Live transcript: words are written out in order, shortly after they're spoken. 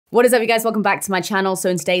What is up, you guys? Welcome back to my channel. So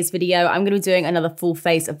in today's video, I'm going to be doing another full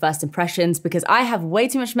face of first impressions because I have way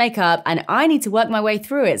too much makeup and I need to work my way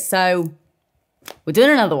through it. So we're doing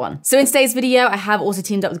another one. So in today's video, I have also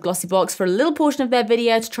teamed up with GLOSSYBOX for a little portion of their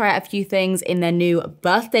video to try out a few things in their new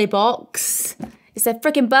birthday box. It's their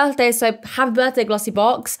freaking birthday, so happy birthday,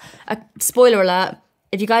 GLOSSYBOX. Spoiler alert,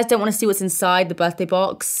 if you guys don't want to see what's inside the birthday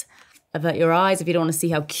box, avert your eyes. If you don't want to see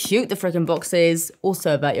how cute the freaking box is,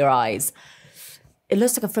 also avert your eyes. It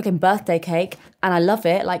looks like a freaking birthday cake and I love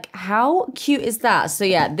it. Like, how cute is that? So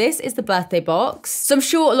yeah, this is the birthday box. So I'm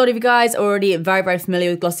sure a lot of you guys are already very, very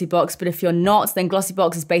familiar with GLOSSYBOX, but if you're not, then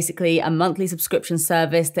GLOSSYBOX is basically a monthly subscription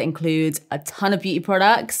service that includes a ton of beauty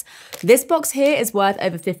products. This box here is worth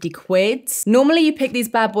over 50 quid. Normally you pick these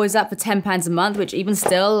bad boys up for £10 a month, which even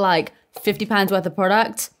still, like £50 worth of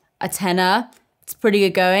product, a tenner. It's pretty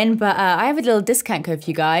good going, but I have a little discount code for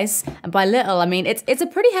you guys. And by little, I mean, it's a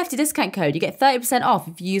pretty hefty discount code. You get 30% off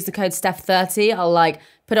if you use the code Steph30. I'll like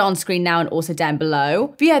put it on screen now and also down below.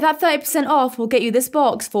 But yeah, that 30% off will get you this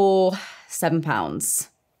box for £7.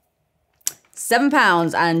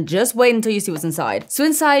 £7, and just wait until you see what's inside. So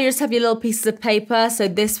inside you just have your little pieces of paper. So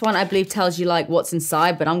this one I believe tells you like what's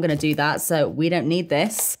inside, but I'm gonna do that, so we don't need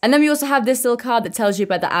this. And then we also have this little card that tells you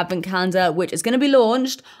about the advent calendar, which is gonna be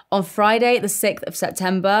launched on Friday, the 6th of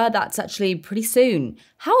September. That's actually pretty soon.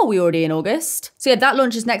 How are we already in August? So yeah, that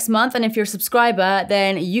launches next month, and if you're a subscriber,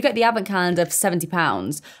 then you get the advent calendar for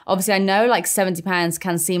 £70. Obviously, I know like £70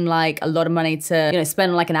 can seem like a lot of money to, you know,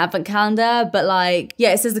 spend on like an advent calendar, but like,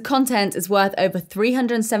 yeah, it says the content is worth over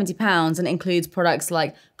 £370 and includes products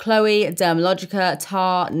like Chloe, Dermalogica,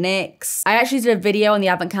 Tarte, NYX. I actually did a video on the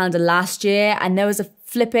advent calendar last year, and there was a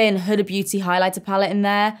flipping Huda Beauty highlighter palette in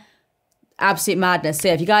there. Absolute madness. So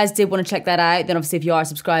yeah, if you guys did want to check that out, then obviously if you are a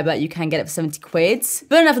subscriber, you can get it for 70 quid.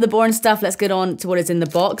 But enough of the boring stuff, let's get on to what is in the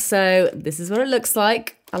box. So this is what it looks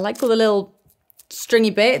like. I like all the little stringy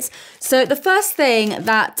bits. So the first thing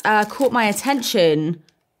that caught my attention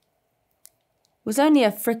was only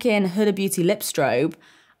a freaking Huda Beauty lip strobe.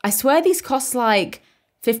 I swear these cost like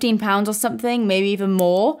 £15 or something, maybe even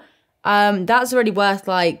more. That's already worth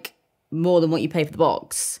like more than what you pay for the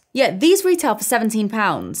box. Yeah, these retail for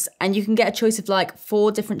 £17 and you can get a choice of like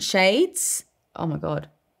 4 different shades. Oh my God.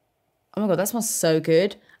 Oh my God, that smells so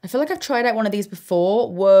good. I feel like I've tried out one of these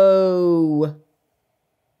before. Whoa.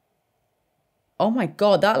 Oh my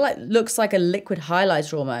God, that like looks like a liquid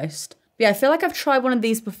highlighter almost. But yeah, I feel like I've tried one of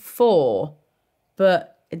these before, but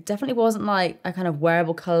it definitely wasn't like a kind of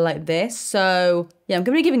wearable color like this. So yeah, I'm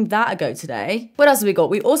gonna be giving that a go today. What else have we got?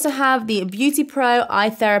 We also have the Beauty Pro Eye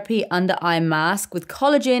Therapy Under Eye Mask with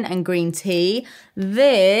collagen and green tea.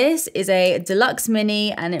 This is a deluxe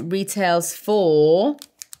mini and it retails for,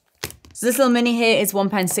 so this little mini here is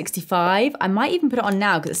 £1.65. I might even put it on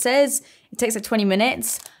now because it says it takes like 20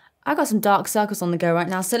 minutes. I got some dark circles on the go right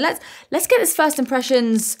now. So let's get this first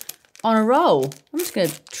impressions on a roll. I'm just gonna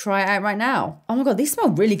try it out right now. Oh my God, these smell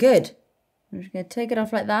really good. I'm just gonna take it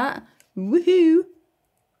off like that. Woohoo!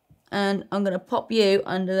 And I'm gonna pop you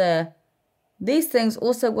under there. These things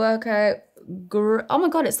also work out oh my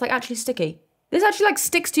God, it's like actually sticky. This actually like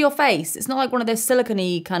sticks to your face. It's not like one of those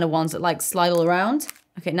silicone-y kind of ones that like slide all around.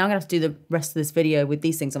 Okay, now I'm gonna have to do the rest of this video with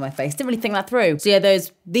these things on my face. Didn't really think that through. So yeah,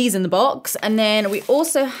 these in the box. And then we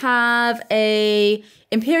also have a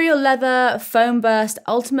Imperial Leather Foam Burst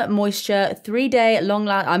Ultimate Moisture 3-day long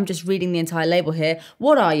last. I'm just reading the entire label here.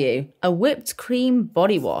 What are you? A whipped cream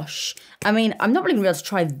body wash. I mean, I'm not really gonna be able to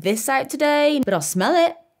try this out today, but I'll smell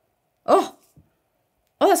it. Oh,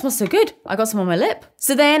 that smells so good. I got some on my lip.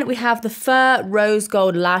 So then we have the Fur Rose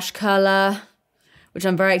Gold Lash Curler, which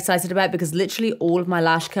I'm very excited about because literally all of my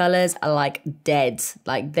lash curlers are like dead.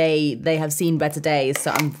 Like they have seen better days.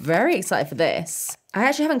 So I'm very excited for this. I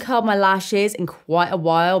actually haven't curled my lashes in quite a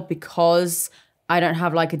while because I don't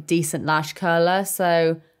have like a decent lash curler.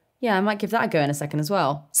 So yeah, I might give that a go in a second as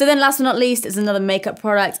well. So then last but not least is another makeup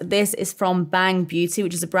product. This is from Bang Beauty,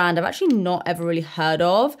 which is a brand I've actually not ever really heard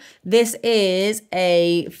of. This is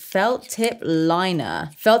a felt tip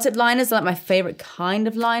liner. Felt tip liners are like my favorite kind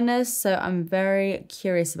of liners. So I'm very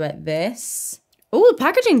curious about this. Oh, the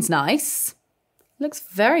packaging's nice. Looks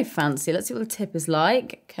very fancy. Let's see what the tip is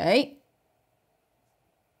like. Okay.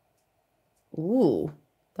 Ooh,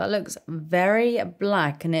 that looks very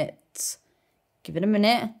black and it's, give it a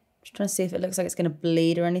minute. Just trying to see if it looks like it's going to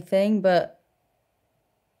bleed or anything, but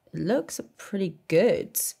it looks pretty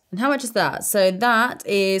good. And how much is that? So that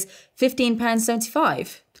is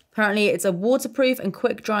 £15.75. Apparently, it's a waterproof and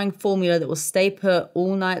quick-drying formula that will stay put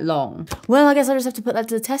all night long. Well, I guess I'll just have to put that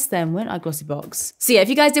to the test then, won't I, GLOSSYBOX? So yeah, if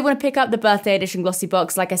you guys did want to pick up the birthday edition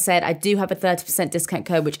GLOSSYBOX, like I said, I do have a 30% discount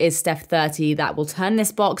code, which is Steph30. That will turn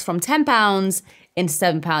this box from £10 into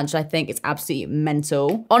 £7, which I think is absolutely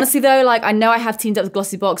mental. Honestly though, like I know I have teamed up with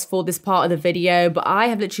GLOSSYBOX for this part of the video, but I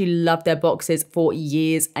have literally loved their boxes for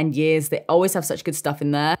years and years. They always have such good stuff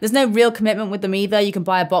in there. There's no real commitment with them either. You can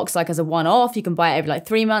buy a box like as a one-off. You can buy it every like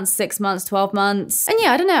 3 months, 6 months, 12 months. And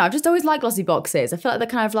yeah, I don't know. I've just always liked glossy boxes. I feel like they're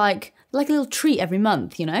kind of like a little treat every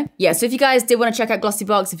month, you know? Yeah, so if you guys did want to check out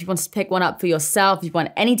GLOSSYBOX, if you wanted to pick one up for yourself, if you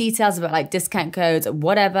want any details about like discount codes,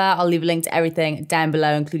 whatever, I'll leave a link to everything down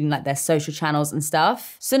below, including like their social channels and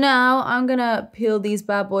stuff. So now I'm gonna peel these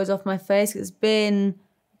bad boys off my face. It's been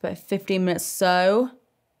about 15 minutes or so.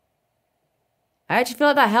 I actually feel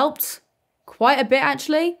like that helped quite a bit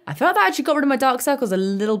actually. I feel like that actually got rid of my dark circles a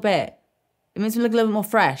little bit. It makes me look a little bit more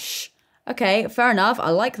fresh. Okay, fair enough, I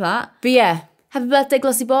like that. But yeah, happy birthday,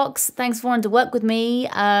 GLOSSYBOX. Thanks for wanting to work with me.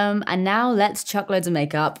 And now let's chuck loads of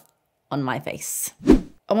makeup on my face.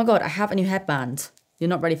 Oh my God, I have a new headband. You're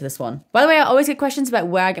not ready for this one. By the way, I always get questions about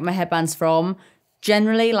where I get my headbands from.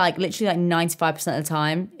 Generally, like literally like 95% of the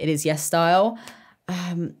time, it is Yes Style.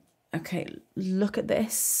 Okay, look at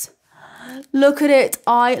this. Look at it,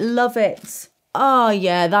 I love it. Oh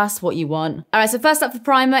yeah, that's what you want. All right, so first up for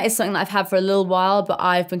primer is something that I've had for a little while, but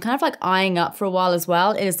I've been kind of like eyeing up for a while as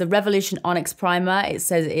well. It is the Revolution Onyx primer. It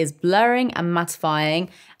says it is blurring and mattifying,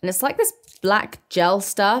 and it's like this black gel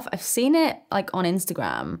stuff. I've seen it like on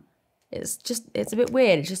Instagram. It's a bit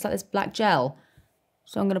weird. It's just like this black gel.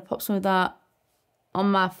 So I'm gonna pop some of that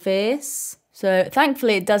on my face. So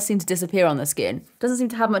thankfully it does seem to disappear on the skin. Doesn't seem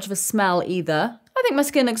to have much of a smell either. I think my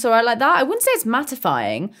skin looks all right like that. I wouldn't say it's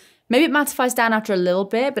mattifying. Maybe it mattifies down after a little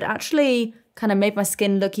bit, but actually kind of made my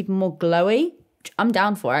skin look even more glowy, which I'm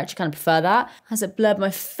down for. I actually kind of prefer that. Has it blurred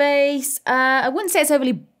my face? I wouldn't say it's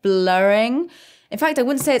overly blurring. In fact, I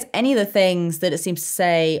wouldn't say it's any of the things that it seems to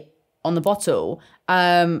say on the bottle.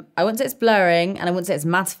 I wouldn't say it's blurring and I wouldn't say it's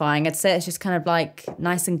mattifying. I'd say it's just kind of like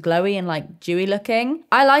nice and glowy and like dewy looking.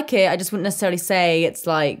 I like it. I just wouldn't necessarily say it's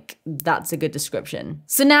like, that's a good description.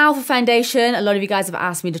 So now for foundation, a lot of you guys have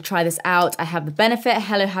asked me to try this out. I have the Benefit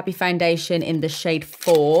Hello Happy Foundation in the shade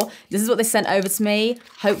 4. This is what they sent over to me.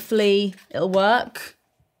 Hopefully it'll work.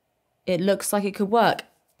 It looks like it could work.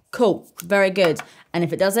 Cool, very good. And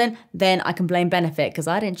if it doesn't, then I can blame Benefit because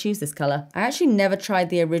I didn't choose this color. I actually never tried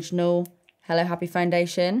the original Hello Happy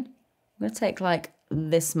Foundation. I'm gonna take like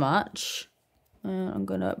this much. I'm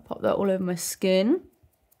gonna pop that all over my skin.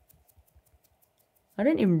 I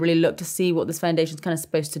didn't even really look to see what this foundation's kind of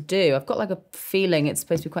supposed to do. I've got like a feeling it's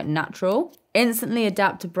supposed to be quite natural. Instantly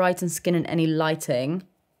adapt to brighten skin in any lighting.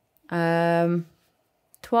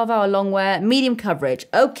 12-hour long wear, medium coverage.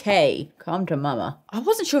 Okay, calm to mama. I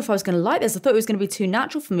wasn't sure if I was gonna like this. I thought it was gonna be too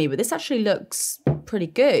natural for me, but this actually looks pretty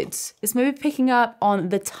good. It's maybe picking up on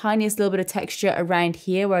the tiniest little bit of texture around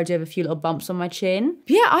here where I do have a few little bumps on my chin.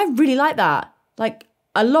 But yeah, I really like that. Like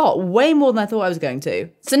a lot, way more than I thought I was going to.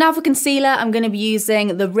 So now for concealer, I'm gonna be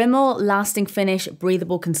using the Rimmel Lasting Finish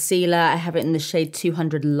Breathable Concealer. I have it in the shade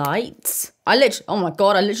 200 Light. Oh my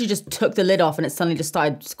God, I literally just took the lid off and it suddenly just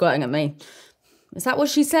started squirting at me. Is that what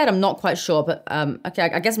she said? I'm not quite sure, but okay,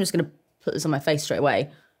 I guess I'm just gonna put this on my face straight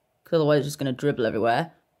away because otherwise it's just gonna dribble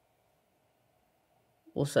everywhere.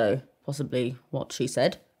 Also, possibly what she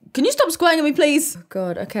said. Can you stop squirting at me, please? Oh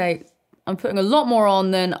God, okay. I'm putting a lot more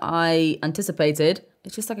on than I anticipated.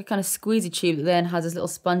 It's just like a kind of squeezy tube that then has this little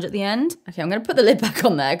sponge at the end. Okay, I'm gonna put the lid back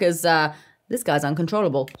on there because this guy's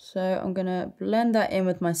uncontrollable. So I'm gonna blend that in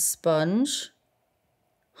with my sponge,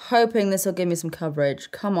 hoping this will give me some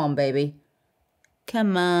coverage. Come on, baby.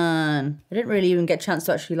 Come on. I didn't really even get a chance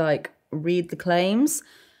to actually like read the claims.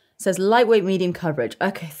 It says lightweight medium coverage.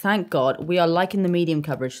 Okay, thank God. We are liking the medium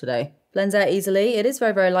coverage today. Blends out easily. It is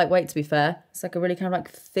very, very lightweight to be fair. It's like a really kind of like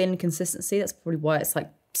thin consistency. That's probably why it's like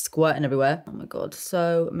squirting everywhere. Oh my God,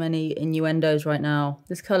 so many innuendos right now.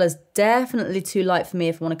 This color's definitely too light for me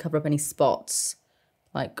if I want to cover up any spots.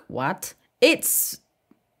 Like what? It's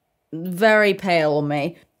very pale on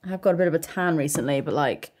me. I've got a bit of a tan recently, but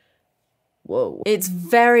like, whoa. It's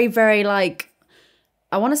very, very like,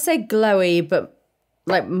 I want to say glowy, but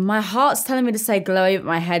like my heart's telling me to say glowy, but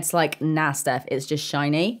my head's like, nah, Steph, it's just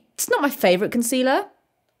shiny. It's not my favorite concealer.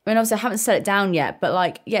 I mean, obviously I haven't set it down yet, but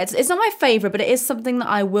like, yeah, it's not my favorite, but it is something that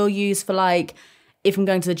I will use for like if I'm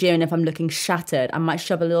going to the gym and if I'm looking shattered, I might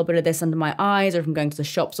shove a little bit of this under my eyes, or if I'm going to the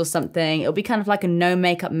shops or something, it'll be kind of like a no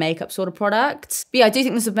makeup sort of product. But yeah, I do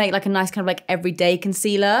think this would make like a nice kind of like everyday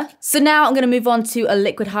concealer. So now I'm gonna move on to a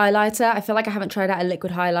liquid highlighter. I feel like I haven't tried out a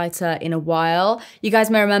liquid highlighter in a while. You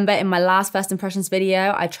guys may remember in my last first impressions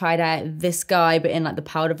video, I tried out this guy, but in like the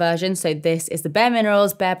powder version. So this is the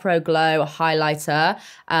Bareminerals Bare Pro Glow highlighter.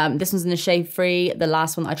 This one's in the shade free. The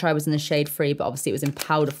last one that I tried was in the shade free, but obviously it was in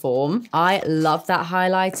powder form. I love that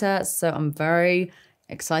highlighter, so I'm very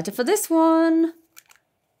excited for this one.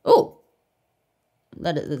 Oh,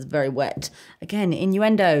 that is very wet. Again,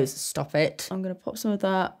 innuendos, stop it. I'm gonna pop some of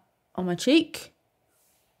that on my cheek.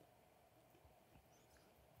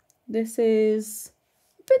 This is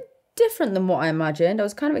a bit different than what I imagined. I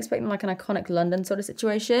was kind of expecting like an iconic London sort of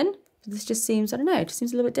situation. But this just seems, I don't know, it just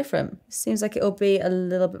seems a little bit different. It seems like it'll be a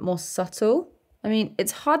little bit more subtle. I mean,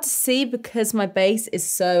 it's hard to see because my base is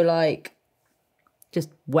so like, just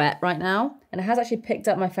wet right now. And it has actually picked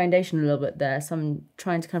up my foundation a little bit there. So I'm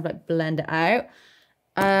trying to kind of like blend it out.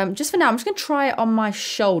 Just for now, I'm just gonna try it on my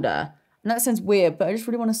shoulder. And that sounds weird, but I just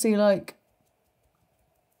really wanna see like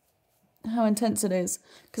how intense it is.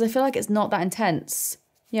 Because I feel like it's not that intense.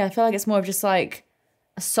 Yeah, I feel like it's more of just like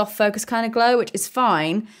a soft focus kind of glow, which is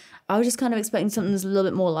fine. I was just kind of expecting something that's a little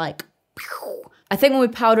bit more like, I think when we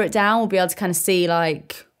powder it down, we'll be able to kind of see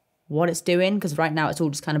like what it's doing, because right now it's all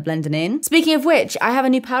just kind of blending in. Speaking of which, I have a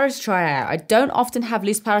new powder to try out. I don't often have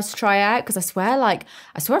loose powders to try out because I swear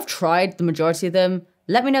I've tried the majority of them.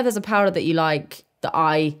 Let me know if there's a powder that you like that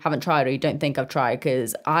I haven't tried or you don't think I've tried,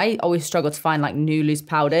 because I always struggle to find like new loose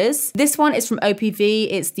powders. This one is from OPV.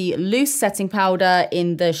 It's the loose setting powder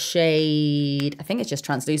in the shade, I think it's just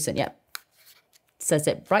translucent, yep. It says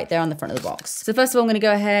it right there on the front of the box. So first of all, I'm gonna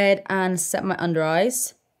go ahead and set my under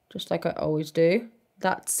eyes, just like I always do.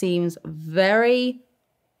 That seems very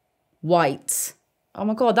white. Oh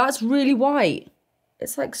my God, that's really white.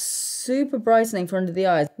 It's like super brightening for under the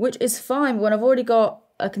eyes, which is fine. But when I've already got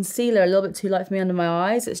a concealer a little bit too light for me under my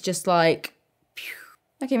eyes, it's just like, phew.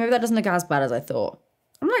 Okay, maybe that doesn't look as bad as I thought.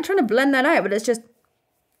 I'm like trying to blend that out, but it's just,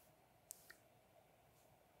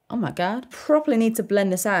 oh my God. Properly need to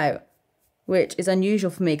blend this out, which is unusual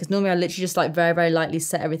for me because normally I literally just like very, very lightly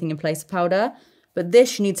set everything in place of powder. But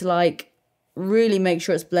this you need to like really make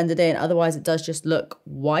sure it's blended in, otherwise it does just look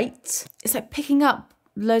white. It's like picking up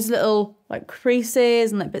loads of little like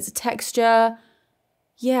creases and like bits of texture.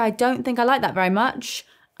 Yeah, I don't think I like that very much.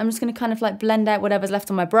 I'm just gonna kind of like blend out whatever's left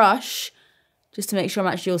on my brush just to make sure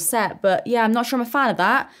I'm actually all set. But yeah, I'm not sure I'm a fan of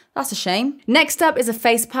that. That's a shame. Next up is a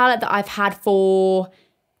face palette that I've had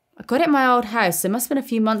I got it in my old house, so it must have been a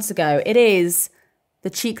few months ago. It is the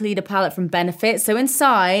Cheekleader palette from Benefit. So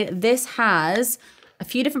inside, this has a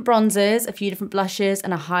few different bronzers, a few different blushes,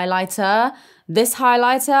 and a highlighter. This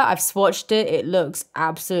highlighter, I've swatched it. It looks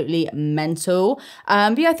absolutely mental.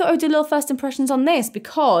 But yeah, I thought I would do little first impressions on this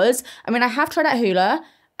because, I mean, I have tried out Hoola.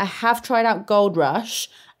 I have tried out Gold Rush.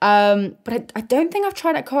 But I don't think I've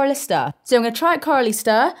tried out Coralista. So I'm going to try out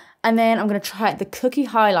Coralista, and then I'm going to try out the Cookie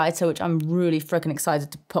Highlighter, which I'm really freaking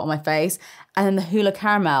excited to put on my face. And then the Hoola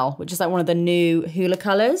Caramel, which is like one of the new Hoola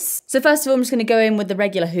colours. So first of all, I'm just going to go in with the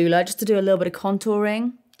regular Hoola just to do a little bit of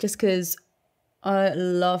contouring, just because I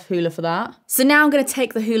love Hoola for that. So now I'm going to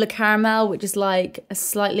take the Hoola Caramel, which is like a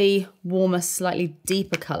slightly warmer, slightly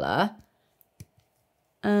deeper colour.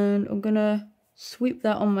 And I'm going to sweep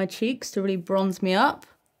that on my cheeks to really bronze me up.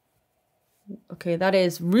 Okay, that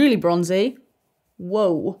is really bronzy.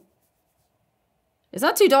 Whoa. Is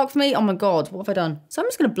that too dark for me? Oh my God, what have I done? So I'm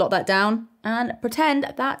just going to blot that down and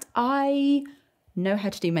pretend that I know how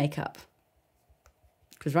to do makeup.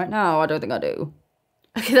 Because right now, I don't think I do.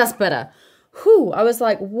 Okay, that's better. Whew, I was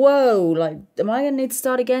like, whoa, like, am I going to need to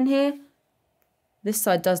start again here? This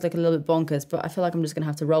side does look a little bit bonkers, but I feel like I'm just going to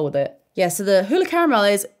have to roll with it. Yeah, so the Hoola Caramel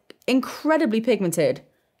is incredibly pigmented.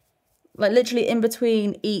 Like, literally in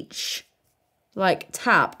between each, like,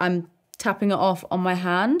 tap, I'm tapping it off on my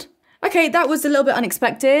hand. Okay, that was a little bit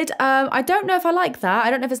unexpected. I don't know if I like that. I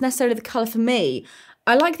don't know if it's necessarily the colour for me.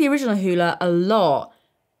 I like the original Hoola a lot.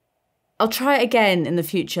 I'll try it again in the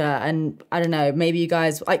future, and I don't know, maybe you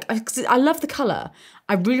guys, like, I love the colour.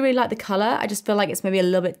 I really, really like the colour. I just feel like it's maybe a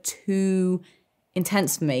little bit too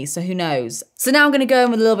intense for me, so who knows. So now I'm going to go in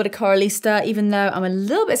with a little bit of Coralista, even though I'm a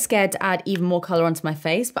little bit scared to add even more colour onto my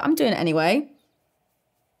face, but I'm doing it anyway.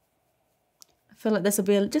 I feel like this will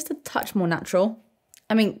be just a touch more natural.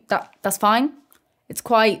 I mean, that's fine. It's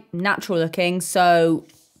quite natural looking, so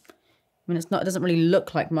I mean, it doesn't really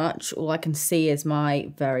look like much. All I can see is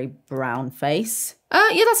my very brown face.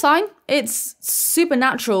 Yeah, that's fine. It's super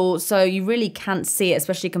natural, so you really can't see it,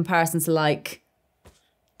 especially in comparison to like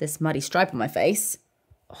this muddy stripe on my face.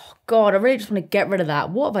 Oh God, I really just want to get rid of that.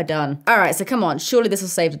 What have I done? All right, so come on, surely this will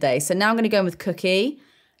save the day. So now I'm gonna go in with Cookie.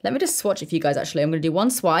 Let me just swatch it for you guys actually. I'm gonna do one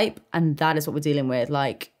swipe and that is what we're dealing with.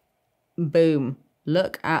 Like, boom,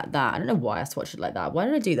 look at that. I don't know why I swatched it like that. Why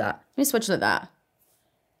did I do that? Let me swatch it like that.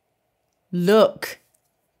 Look,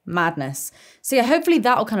 madness. So yeah, hopefully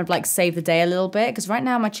that'll kind of like save the day a little bit because right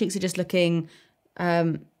now my cheeks are just looking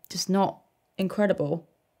just not incredible.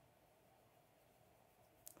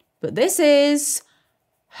 But this is,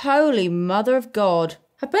 holy mother of God.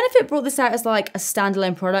 Have Benefit brought this out as like a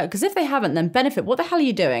standalone product? Because if they haven't, then Benefit, what the hell are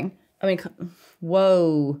you doing? I mean,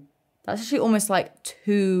 whoa. That's actually almost like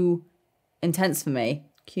too intense for me.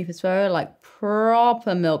 Cupid's bow, like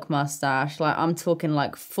proper milk mustache. Like I'm talking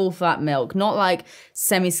like full fat milk, not like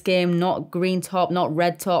semi-skim, not green top, not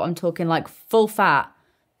red top. I'm talking like full fat.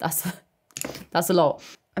 That's a lot.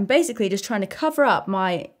 I'm basically just trying to cover up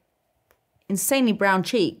my insanely brown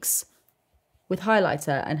cheeks with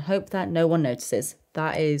highlighter and hope that no one notices.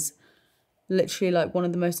 That is literally like one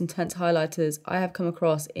of the most intense highlighters I have come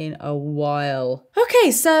across in a while.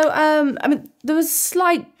 Okay, so I mean, there was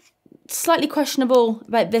slightly questionable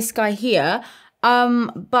about this guy here,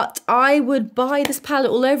 but I would buy this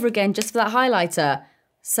palette all over again just for that highlighter.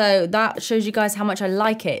 So that shows you guys how much I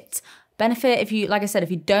like it. Benefit, if you, like I said,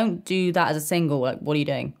 if you don't do that as a single, like what are you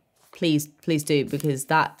doing? Please do, because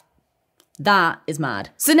that is mad.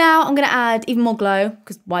 So now I'm gonna add even more glow,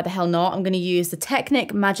 because why the hell not? I'm gonna use the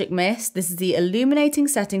Technic Magic Mist. This is the illuminating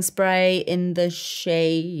setting spray in the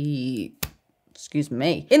shade,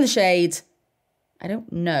 in the shade, I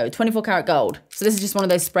don't know, 24 karat gold. So this is just one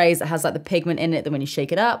of those sprays that has like the pigment in it that when you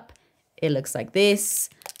shake it up, it looks like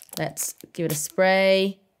this. Let's give it a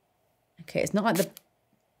spray. Okay, it's not like the,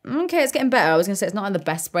 okay, it's getting better. I was gonna say it's not like the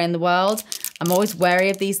best spray in the world. I'm always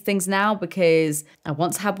wary of these things now because I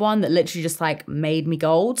once had one that literally just like made me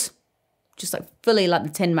gold. Just like fully like the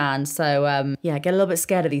Tin Man. So yeah, I get a little bit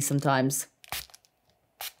scared of these sometimes.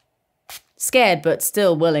 Scared, but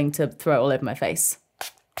still willing to throw it all over my face.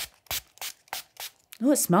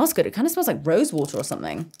 Oh, it smells good. It kind of smells like rose water or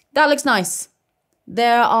something. That looks nice.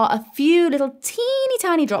 There are a few little teeny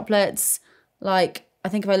tiny droplets. Like, I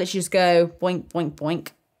think if I literally just go boink, boink, boink,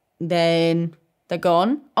 then they're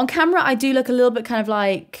gone. On camera, I do look a little bit kind of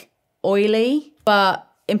like oily, but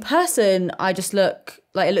in person, I just look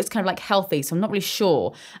like, it looks kind of like healthy, so I'm not really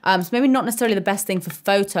sure. So maybe not necessarily the best thing for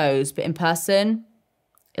photos, but in person,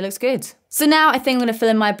 it looks good. So now I think I'm gonna fill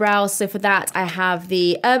in my brows. So for that, I have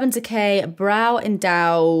the Urban Decay Brow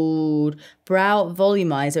Endowed Brow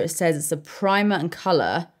Volumizer. It says it's a primer and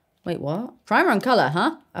color. Wait, what? Primer and color,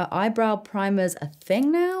 huh? Eyebrow primer's a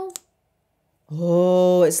thing now?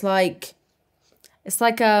 Oh, it's like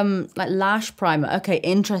lash primer. Okay,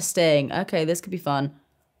 interesting. Okay, this could be fun.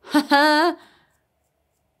 Haha.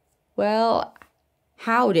 Well,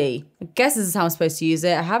 howdy. I guess this is how I'm supposed to use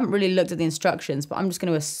it. I haven't really looked at the instructions, but I'm just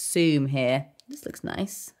going to assume here. This looks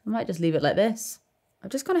nice. I might just leave it like this.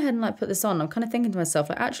 I've just gone ahead and like put this on. I'm kind of thinking to myself,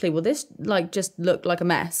 like, actually, will this like just look like a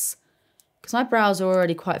mess? Because my brows are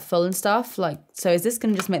already quite full and stuff. Like, so is this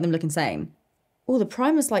going to just make them look insane? Oh, the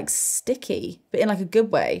primer's like sticky, but in like a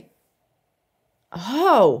good way.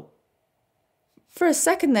 Oh. For a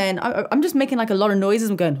second then, I'm just making like a lot of noises.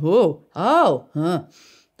 I'm going, whoa, oh, huh.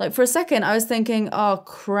 Like for a second, I was thinking, oh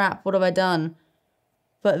crap, what have I done?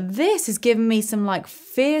 But this is giving me some like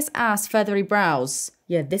fierce ass feathery brows.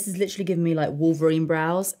 Yeah, this is literally giving me like Wolverine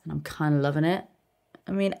brows and I'm kind of loving it.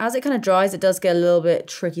 I mean, as it kind of dries, it does get a little bit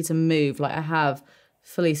tricky to move. Like I have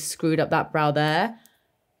fully screwed up that brow there.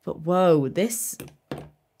 But whoa, this,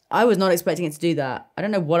 I was not expecting it to do that. I don't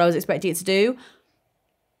know what I was expecting it to do,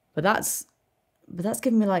 but that's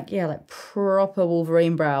giving me like, yeah, like proper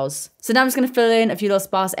Wolverine brows. So now I'm just gonna fill in a few little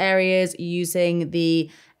sparse areas using the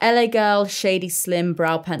LA Girl Shady Slim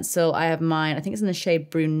Brow Pencil. I have mine, I think it's in the shade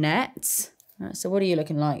Brunette. All right, so what are you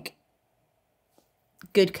looking like?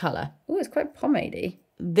 Good color. Oh, it's quite pomade-y.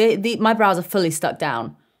 My brows are fully stuck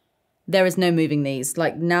down. There is no moving these.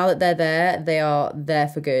 Like now that they're there, they are there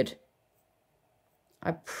for good.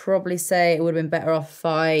 I'd probably say it would have been better off if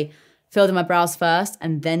I filled in my brows first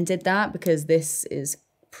and then did that because this is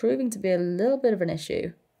proving to be a little bit of an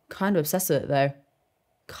issue. Kind of obsessed with it though.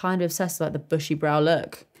 Kind of obsessed with like the bushy brow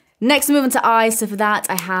look. Next, we move on to eyes. So for that,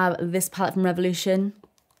 I have this palette from Revolution.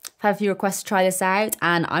 I've had a few requests to try this out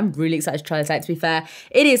and I'm really excited to try this out, to be fair.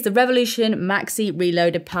 It is the Revolution Maxi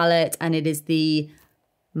Reloaded palette and it is the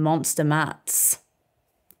Monster Mattes.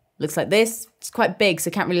 Looks like this. It's quite big, so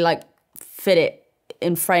I can't really like fit it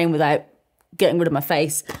in frame without getting rid of my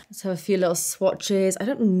face. Let's have a few little swatches. I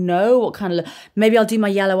don't know what kind of look. Maybe I'll do my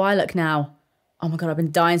yellow eye look now. Oh my God, I've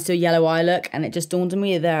been dying to do a yellow eye look, and it just dawned on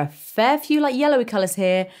me that there are a fair few like yellowy colours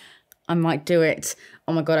here. I might do it.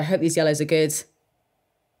 Oh my God, I hope these yellows are good.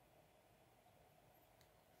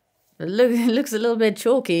 It looks a little bit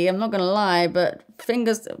chalky, I'm not gonna lie, but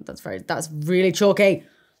fingers, that's really chalky.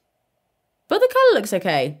 But the colour looks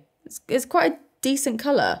okay. It's quite a decent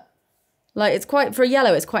colour. Like, it's quite, for a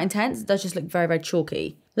yellow, it's quite intense. It does just look very, very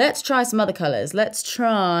chalky. Let's try some other colours. Let's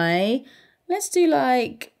do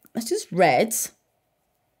this red.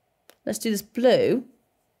 Let's do this blue.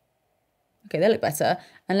 Okay, they look better.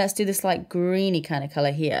 And let's do this like greeny kind of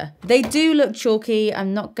colour here. They do look chalky,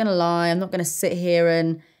 I'm not gonna lie. I'm not gonna sit here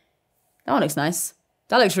and, that one looks nice.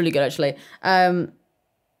 That looks really good, actually. Yeah,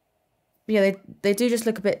 they do just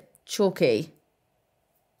look a bit chalky.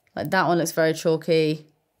 Like, that one looks very chalky.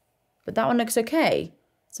 But that one looks okay.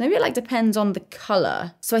 So maybe it like depends on the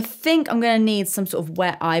colour. So I think I'm going to need some sort of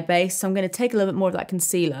wet eye base. So I'm going to take a little bit more of that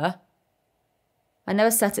concealer. I never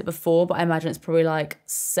set it before, but I imagine it's probably like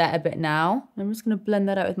set a bit now. I'm just going to blend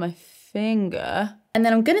that out with my finger. And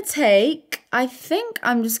then I'm going to take, I think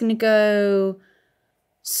I'm just going to go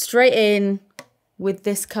straight in with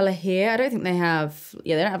this colour here. I don't think they have,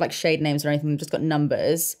 yeah, they don't have like shade names or anything. They've just got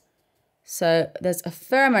numbers. So there's a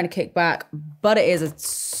fair amount of kickback, but it is a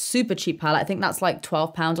super cheap palette. I think that's like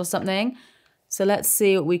 £12 or something. So let's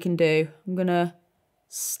see what we can do. I'm gonna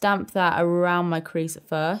stamp that around my crease at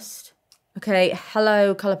first. Okay,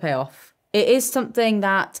 hello colour payoff. It is something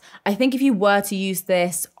that I think if you were to use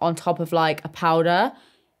this on top of like a powder,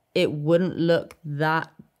 it wouldn't look that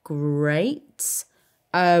great.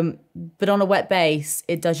 But on a wet base,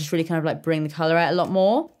 it does just really kind of like bring the colour out a lot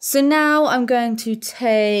more. So now I'm going to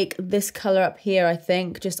take this colour up here, I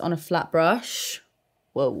think, just on a flat brush.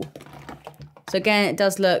 Whoa. So again, it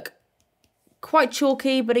does look quite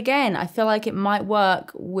chalky, but again, I feel like it might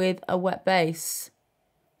work with a wet base.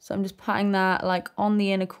 So I'm just patting that like on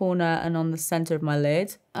the inner corner and on the centre of my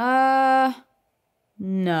lid. No.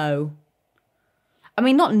 I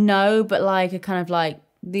mean, not no, but like a kind of like,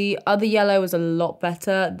 the other yellow is a lot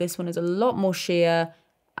better. This one is a lot more sheer.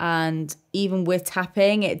 And even with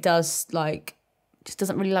tapping, it does like, just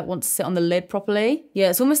doesn't really like want to sit on the lid properly.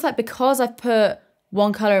 Yeah, it's almost like because I've put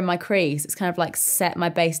one colour in my crease, it's kind of like set my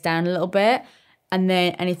base down a little bit. And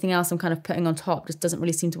then anything else I'm kind of putting on top just doesn't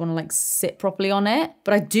really seem to want to like sit properly on it.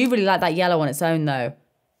 But I do really like that yellow on its own though.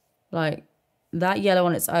 Like that yellow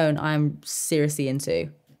on its own, I'm seriously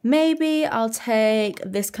into. Maybe I'll take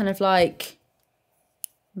this kind of like,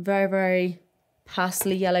 very, very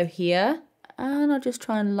pastel yellow here. And I'll just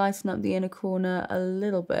try and lighten up the inner corner a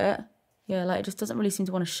little bit. Yeah, like it just doesn't really seem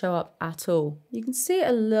to want to show up at all. You can see it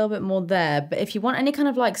a little bit more there. But if you want any kind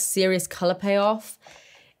of like serious colour payoff,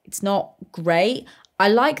 it's not great. I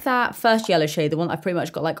like that first yellow shade, the one I've pretty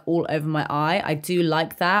much got like all over my eye. I do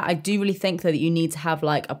like that. I do really think though that you need to have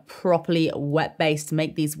like a properly wet base to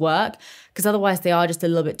make these work. Because otherwise they are just a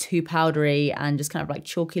little bit too powdery and just kind of like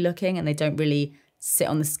chalky looking and they don't really sit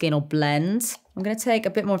on the skin or blend. I'm going to take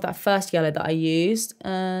a bit more of that first yellow that I used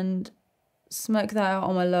and smoke that out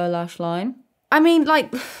on my lower lash line. I mean,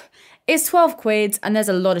 like, it's 12 quid and there's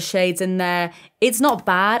a lot of shades in there. It's not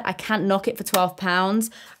bad. I can't knock it for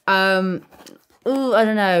 £12. Ooh, I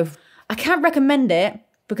don't know. I can't recommend it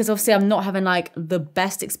because obviously I'm not having like the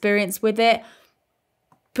best experience with it,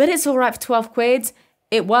 but it's all right for 12 quid.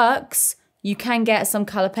 It works. You can get some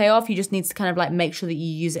colour payoff. You just need to kind of like make sure that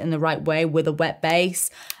you use it in the right way with a wet base.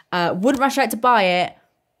 Wouldn't rush out to buy it,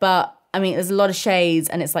 but I mean, there's a lot of shades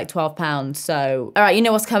and it's like £12. So, all right, you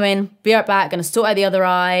know what's coming. Be right back. Gonna sort out the other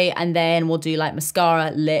eye and then we'll do like mascara,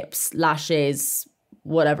 lips, lashes,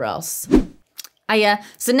 whatever else. Yeah.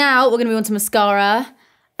 So now we're gonna move on to mascara.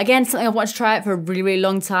 Again, something I've wanted to try out for a really, really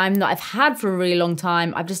long time, that I've had for a really long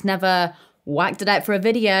time. I've just never whacked it out for a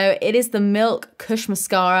video. It is the Milk Kush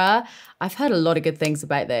Mascara. I've heard a lot of good things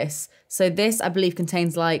about this. So this, I believe,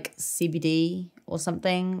 contains like CBD or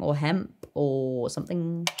something, or hemp or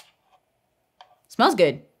something. Smells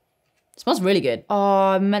good. Smells really good. Oh,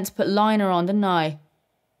 I meant to put liner on, didn't I?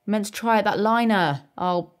 Meant to try out that liner.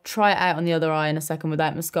 I'll try it out on the other eye in a second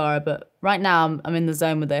without mascara, but right now I'm in the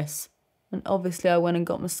zone with this. And obviously I went and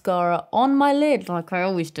got mascara on my lid like I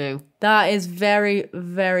always do. That is very,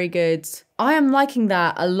 very good. I am liking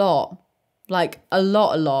that a lot. Like a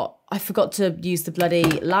lot. I forgot to use the bloody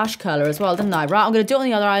lash curler as well, didn't I? Right, I'm gonna do it on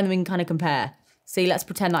the other eye and then we can kind of compare. See, let's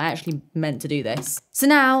pretend that I actually meant to do this. So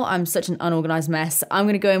now I'm such an unorganized mess. I'm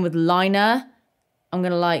gonna go in with liner. I'm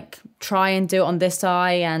gonna like try and do it on this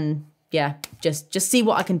eye and yeah, just see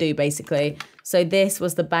what I can do basically. So this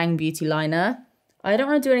was the Bang Beauty liner. I don't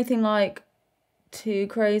want to do anything like too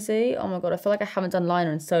crazy. Oh my God, I feel like I haven't done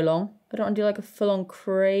liner in so long. I don't want to do like a full-on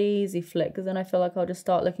crazy flick because then I feel like I'll just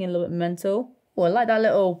start looking a little bit mental. Oh, I like that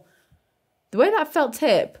little... The way that felt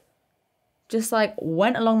tip just like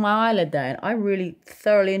went along my eyelid there, and I really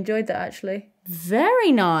thoroughly enjoyed that actually.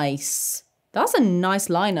 Very nice. That's a nice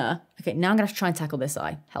liner. Okay, now I'm gonna have to try and tackle this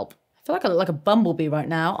eye. Help. I feel like I look like a bumblebee right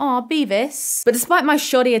now. Aw, Beavis. But despite my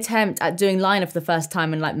shoddy attempt at doing liner for the first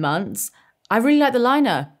time in like months, I really like the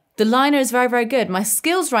liner. The liner is very, very good. My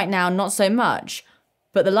skills right now, not so much.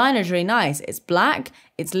 But the liner is really nice. It's black,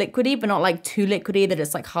 it's liquidy, but not like too liquidy that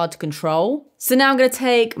it's like hard to control. So now I'm gonna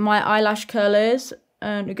take my eyelash curlers,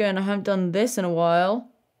 and again, I haven't done this in a while.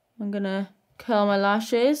 I'm gonna curl my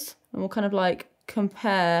lashes, and we'll kind of like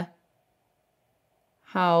compare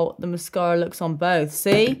how the mascara looks on both.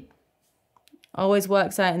 See? Always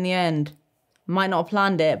works out in the end. Might not have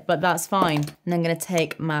planned it, but that's fine. And I'm gonna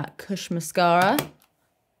take my Kush mascara.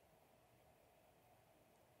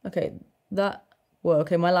 Okay, that... Whoa,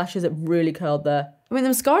 okay, my lashes are really curled there. I mean,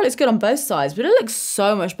 the mascara looks good on both sides, but it looks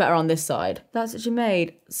so much better on this side. That's actually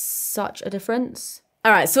made such a difference.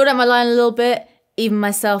 All right, sorted out my line a little bit, evened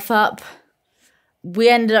myself up. We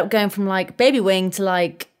ended up going from like baby wing to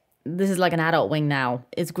like, this is like an adult wing now.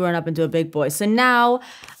 It's grown up into a big boy. So now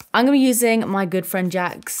I'm gonna be using my good friend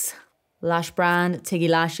Jack's lash brand, Tiggy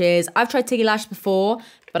lashes. I've tried Tiggy lashes before,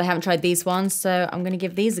 but I haven't tried these ones, so I'm gonna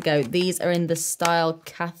give these a go. These are in the style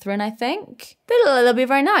Catherine, I think. They look like they'll be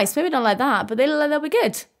very nice. Maybe not like that, but they look like they'll be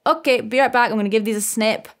good. Okay, be right back. I'm gonna give these a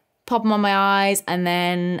snip, pop them on my eyes, and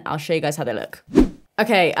then I'll show you guys how they look.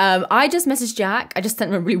 Okay, I just messaged Jack. I just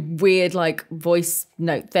sent him a really weird like voice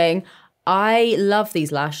note thing. I love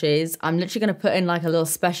these lashes. I'm literally gonna put in like a little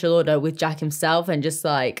special order with Jack himself and just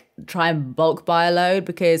like try and bulk buy a load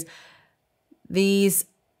because these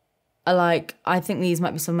are like, I think these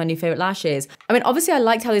might be some of my new favorite lashes. I mean, obviously I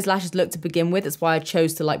liked how these lashes look to begin with. That's why I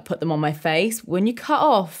chose to like put them on my face. When you cut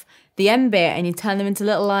off the end bit and you turn them into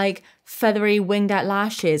little like feathery winged out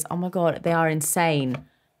lashes, oh my God, they are insane.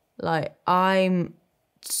 Like, I'm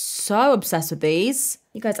so obsessed with these.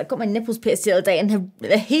 You guys, I got my nipples pierced the other day and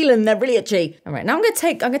they're healing, they're really itchy. All right, now I'm gonna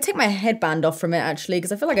take my headband off from it actually,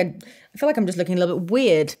 because I feel like I'm just looking a little bit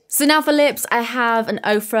weird. So now for lips, I have an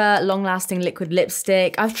OFRA long-lasting liquid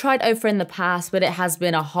lipstick. I've tried OFRA in the past, but it has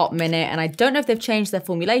been a hot minute, and I don't know if they've changed their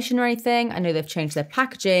formulation or anything. I know they've changed their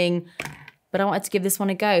packaging, but I wanted to give this one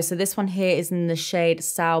a go. So this one here is in the shade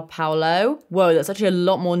Sao Paulo. Whoa, that's actually a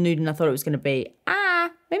lot more nude than I thought it was gonna be.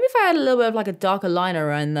 Maybe if I had a little bit of like a darker liner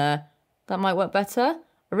around there, that might work better.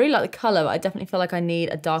 I really like the colour, but I definitely feel like I need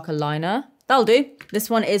a darker liner. That'll do. This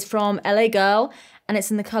one is from LA Girl, and it's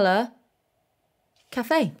in the colour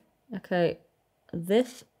Cafe. Okay,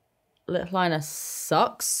 this lip liner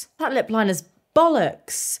sucks. That lip liner's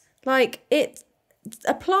bollocks. Like, it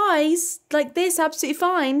applies like this absolutely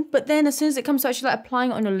fine, but then as soon as it comes to actually like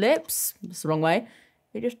applying it on your lips, it's the wrong way,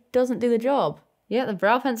 it just doesn't do the job. Yeah, the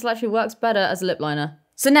brow pencil actually works better as a lip liner.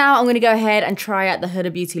 So now I'm going to go ahead and try out the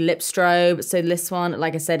Huda Beauty Lip Strobe. So this one,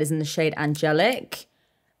 like I said, is in the shade Angelic.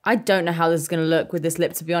 I don't know how this is going to look with this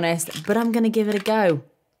lip, to be honest, but I'm going to give it a go.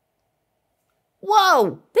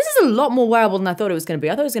 Whoa! This is a lot more wearable than I thought it was going to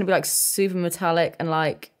be. I thought it was going to be like super metallic and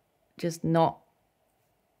like just not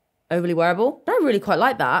overly wearable. But I really quite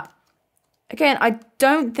like that. Again, I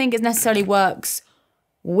don't think it necessarily works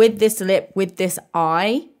with this lip, with this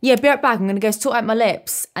eye. Yeah, be right back. I'm going to go sort out my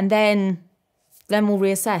lips and then we'll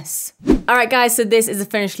reassess. All right, guys, so this is a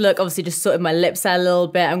finished look. Obviously, just sorted my lips out a little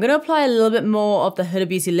bit. I'm going to apply a little bit more of the Huda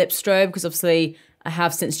Beauty Lip Strobe because obviously I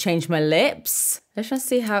have since changed my lips. Let's just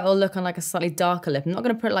see how it'll look on like a slightly darker lip. I'm not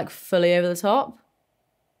going to put it like fully over the top.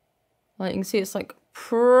 Like you can see, it's like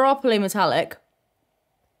properly metallic.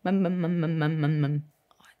 Oh,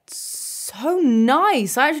 it's so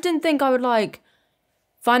nice. I actually didn't think I would like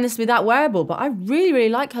find this to be that wearable, but I really, really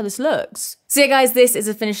like how this looks. So yeah, guys, this is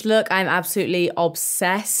a finished look. I'm absolutely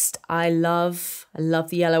obsessed. I love the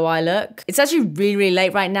yellow eye look. It's actually really, really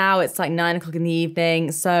late right now. It's like 9 o'clock in the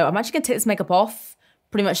evening. So I'm actually gonna take this makeup off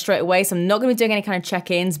pretty much straight away. So I'm not gonna be doing any kind of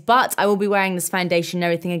check-ins, but I will be wearing this foundation and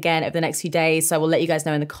everything again over the next few days. So I will let you guys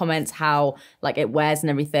know in the comments how like it wears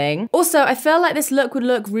and everything. Also, I feel like this look would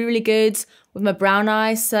look really, really good with my brown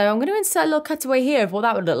eyes. So I'm gonna insert a little cutaway here of what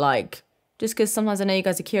that would look like, just because sometimes I know you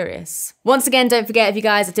guys are curious. Once again, don't forget, if you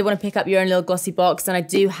guys did want to pick up your own little glossy box, then I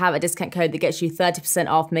do have a discount code that gets you 30%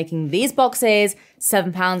 off making these boxes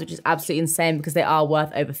 £7, which is absolutely insane because they are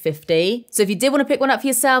worth over 50. So if you did want to pick one up for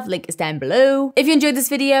yourself, link is down below. If you enjoyed this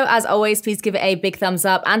video, as always, please give it a big thumbs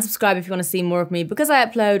up and subscribe if you want to see more of me because I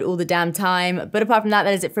upload all the damn time. But apart from that,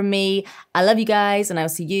 that is it from me. I love you guys and I will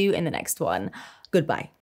see you in the next one. Goodbye.